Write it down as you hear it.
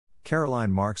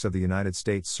Caroline Marks of the United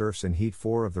States surfs in Heat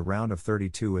 4 of the round of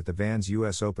 32 at the Vans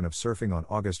US Open of Surfing on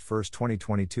August 1,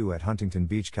 2022 at Huntington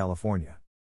Beach, California.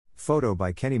 Photo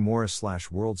by Kenny Morris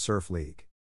 / World Surf League.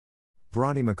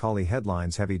 Bronte McCauley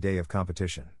headlines heavy day of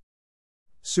competition.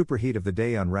 Superheat of the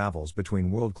day unravels between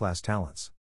world-class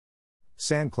talents.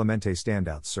 San Clemente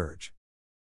standouts surge.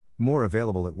 More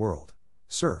available at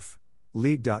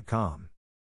worldsurfleague.com.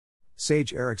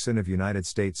 Sage Erickson of United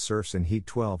States surfs in Heat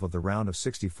 12 of the round of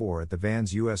 64 at the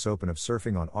Vans US Open of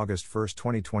Surfing on August 1,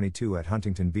 2022 at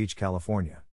Huntington Beach,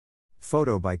 California.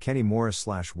 Photo by Kenny Morris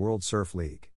 / World Surf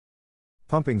League.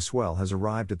 Pumping swell has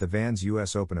arrived at the Vans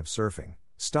US Open of Surfing,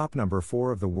 stop number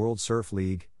 4 of the World Surf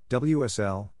League,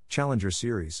 WSL, Challenger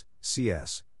Series,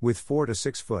 CS, with 4 to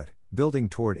 6 foot, building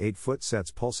toward 8 foot sets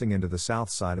pulsing into the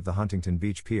south side of the Huntington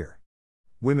Beach Pier.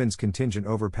 Women's contingent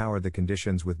overpowered the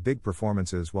conditions with big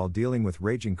performances while dealing with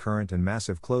raging current and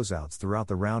massive closeouts throughout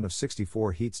the round of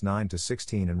 64 heats 9 to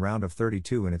 16 and round of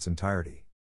 32 in its entirety.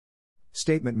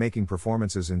 Statement-making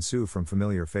performances ensue from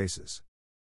familiar faces.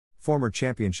 Former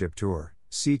Championship Tour,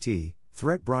 CT,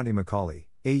 threat Bronte McCauley,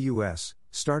 AUS,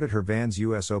 started her Vans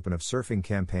US Open of Surfing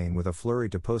campaign with a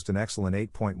flurry to post an excellent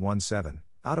 8.17,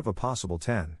 out of a possible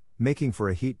 10, making for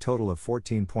a heat total of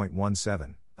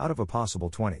 14.17, out of a possible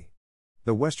 20.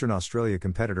 The Western Australia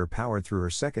competitor powered through her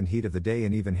second heat of the day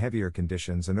in even heavier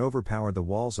conditions and overpowered the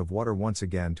walls of water once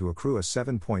again to accrue a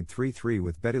 7.33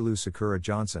 with Bettylou Sakura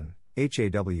Johnson,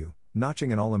 HAW,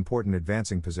 notching an all-important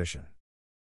advancing position.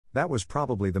 "That was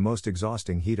probably the most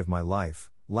exhausting heat of my life,"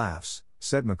 laughs,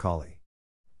 said McCauley.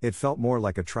 "It felt more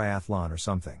like a triathlon or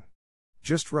something.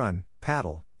 Just run,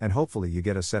 paddle, and hopefully you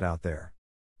get a set out there.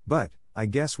 But, I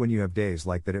guess when you have days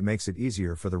like that it makes it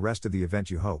easier for the rest of the event,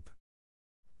 you hope."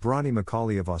 Bronte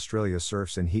McCauley of Australia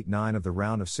surfs in Heat 9 of the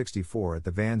round of 64 at the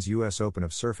Vans US Open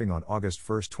of Surfing on August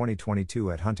 1,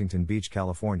 2022 at Huntington Beach,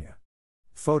 California.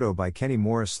 Photo by Kenny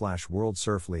Morris / World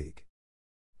Surf League.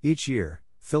 Each year,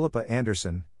 Philippa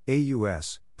Anderson,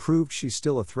 AUS, proved she's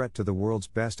still a threat to the world's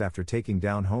best after taking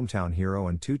down hometown hero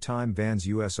and two-time Vans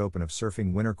US Open of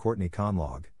Surfing winner Courtney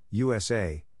Conlogue,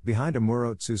 USA, behind a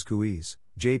Muro Tsutskui's,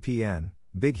 JPN,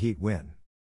 big heat win.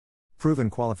 Proven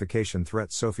qualification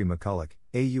threat Sophie McCulloch,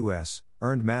 AUS,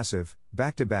 earned massive,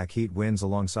 back-to-back heat wins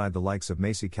alongside the likes of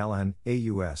Macy Callahan,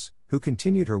 AUS, who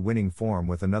continued her winning form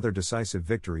with another decisive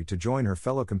victory to join her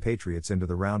fellow compatriots into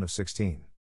the round of 16.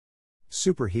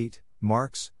 Superheat,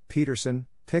 Marks, Peterson,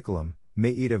 Picklum,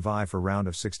 Maeda vie for round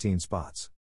of 16 spots.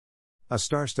 A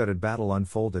star-studded battle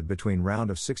unfolded between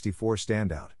round of 64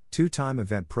 standout, two-time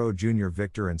event pro junior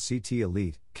victor and CT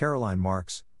elite, Caroline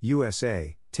Marks,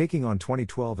 USA, taking on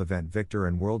 2012 event victor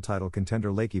and world title contender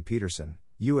Lakey Peterson,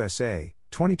 USA,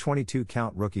 2022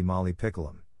 count rookie Molly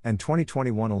Picklum, and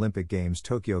 2021 Olympic Games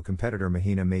Tokyo competitor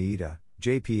Mahina Maeda,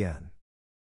 JPN.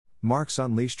 Marks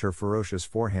unleashed her ferocious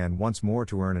forehand once more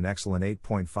to earn an excellent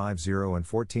 8.50 and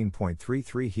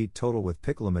 14.33 heat total, with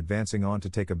Picklum advancing on to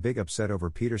take a big upset over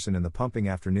Peterson in the pumping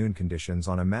afternoon conditions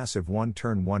on a massive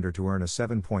one-turn wonder to earn a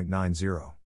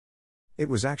 7.90. "It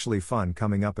was actually fun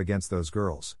coming up against those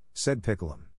girls," said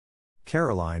Picklum.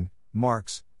 "Caroline,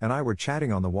 Marks, and I were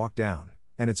chatting on the walk down,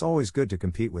 and it's always good to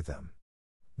compete with them.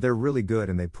 They're really good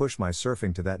and they push my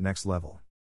surfing to that next level.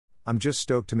 I'm just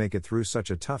stoked to make it through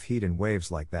such a tough heat and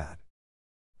waves like that."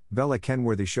 Bella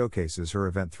Kenworthy showcases her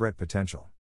event threat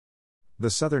potential. The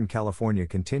Southern California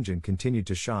contingent continued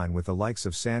to shine with the likes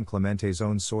of San Clemente's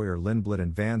own Sawyer Lindblad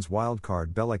and Vans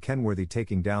wildcard Bella Kenworthy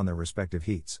taking down their respective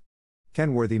heats.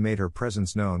 Kenworthy made her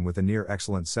presence known with a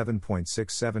near-excellent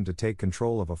 7.67 to take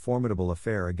control of a formidable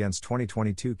affair against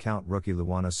 2022 count rookie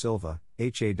Luana Silva,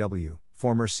 HAW,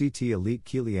 former CT elite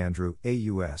Keely Andrew,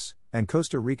 AUS, and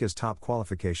Costa Rica's top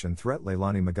qualification threat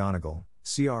Leilani McGonigal,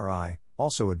 CRI,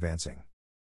 also advancing.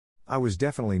 "I was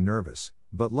definitely nervous,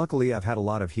 but luckily I've had a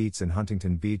lot of heats in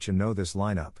Huntington Beach and know this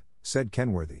lineup," said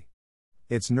Kenworthy.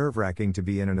 "It's nerve-wracking to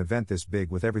be in an event this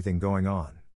big with everything going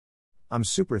on. I'm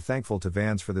super thankful to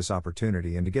Vans for this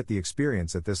opportunity and to get the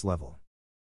experience at this level."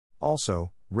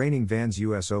 Also, reigning Vans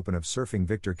US Open of Surfing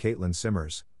victor Caitlin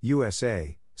Simmers,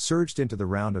 USA, surged into the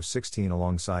round of 16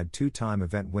 alongside two-time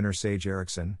event winner Sage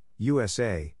Erickson,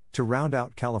 USA, to round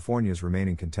out California's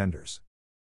remaining contenders.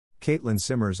 Caitlin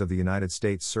Simmers of the United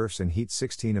States surfs in Heat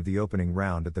 16 of the opening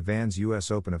round at the Vans US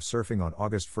Open of Surfing on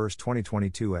August 1,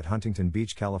 2022 at Huntington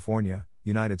Beach, California,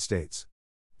 United States.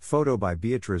 Photo by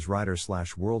Beatriz Ryder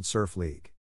 / World Surf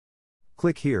League.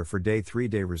 Click here for Day 3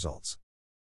 day results.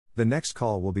 The next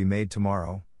call will be made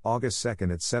tomorrow, August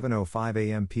 2 at 7:05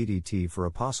 a.m. PDT for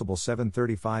a possible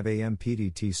 7:35 a.m.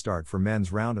 PDT start for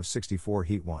men's round of 64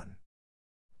 Heat 1.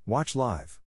 Watch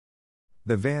live.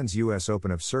 The Vans US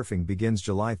Open of Surfing begins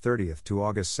July 30th to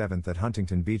August 7th at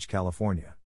Huntington Beach,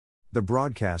 California. The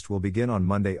broadcast will begin on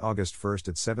Monday, August 1st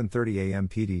at 7:30 a.m.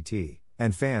 PDT,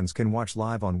 and fans can watch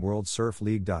live on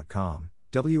WorldSurfLeague.com,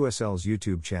 WSL's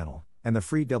YouTube channel, and the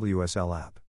free WSL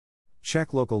app.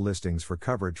 Check local listings for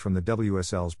coverage from the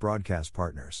WSL's broadcast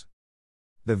partners.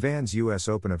 The Vans US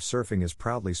Open of Surfing is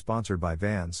proudly sponsored by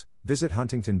Vans, Visit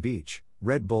Huntington Beach,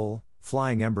 Red Bull,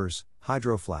 Flying Embers,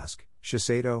 Hydro Flask,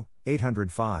 Shiseido,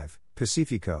 805,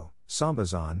 Pacifico,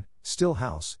 Sambazon,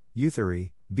 Stillhouse, Youthery,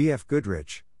 BF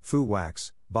Goodrich, Fu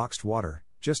Wax, Boxed Water,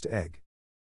 Just Egg.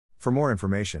 For more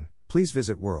information, please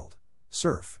visit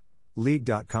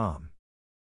WorldSurfLeague.com.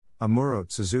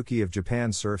 Amuro Suzuki of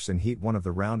Japan surfs in Heat 1 of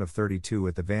the round of 32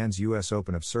 at the Vans US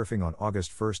Open of Surfing on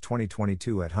August 1,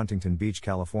 2022 at Huntington Beach,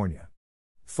 California.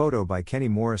 Photo by Kenny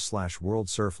Morris / World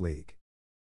Surf League.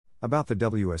 About the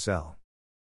WSL.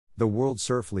 The World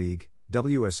Surf League,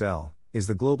 WSL, is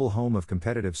the global home of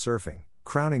competitive surfing,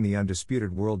 crowning the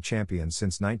undisputed world champions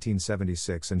since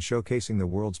 1976 and showcasing the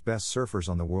world's best surfers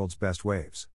on the world's best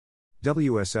waves.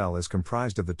 WSL is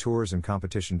comprised of the Tours and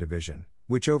Competition Division,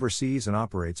 which oversees and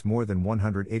operates more than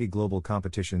 180 global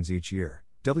competitions each year,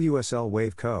 WSL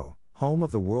Wave Co., home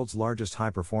of the world's largest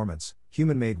high-performance,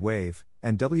 human-made wave,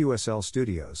 and WSL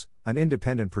Studios, an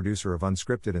independent producer of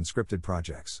unscripted and scripted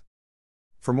projects.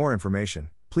 For more information,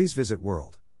 please visit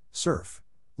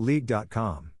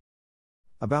WorldSurfLeague.com.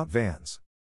 About Vans.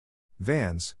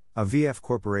 Vans, a VF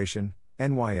Corporation,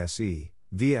 NYSE,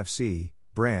 VFC,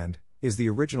 brand, is the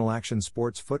original action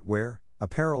sports footwear,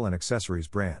 apparel and accessories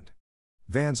brand.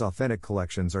 Vans authentic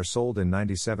collections are sold in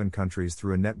 97 countries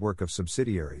through a network of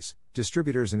subsidiaries,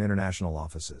 distributors and international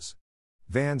offices.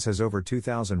 Vans has over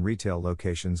 2,000 retail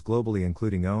locations globally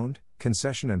including owned,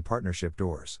 concession and partnership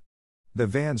doors. The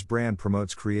Vans brand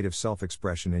promotes creative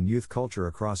self-expression in youth culture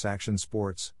across action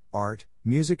sports, art,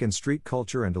 music and street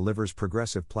culture and delivers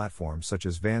progressive platforms such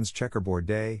as Vans Checkerboard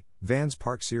Day, Vans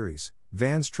Park Series,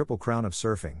 Vans Triple Crown of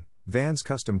Surfing, Vans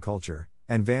Custom Culture,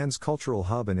 and Vans Cultural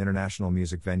Hub and International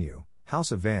Music Venue,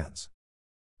 House of Vans.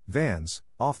 Vans,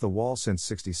 off the wall since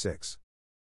 '66.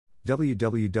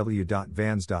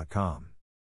 www.vans.com.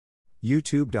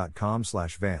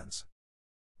 youtube.com/Vans.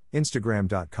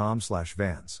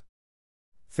 Instagram.com/Vans.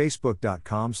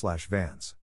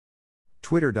 Facebook.com/Vans.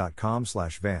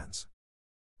 Twitter.com/Vans.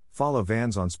 Follow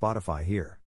Vans on Spotify here.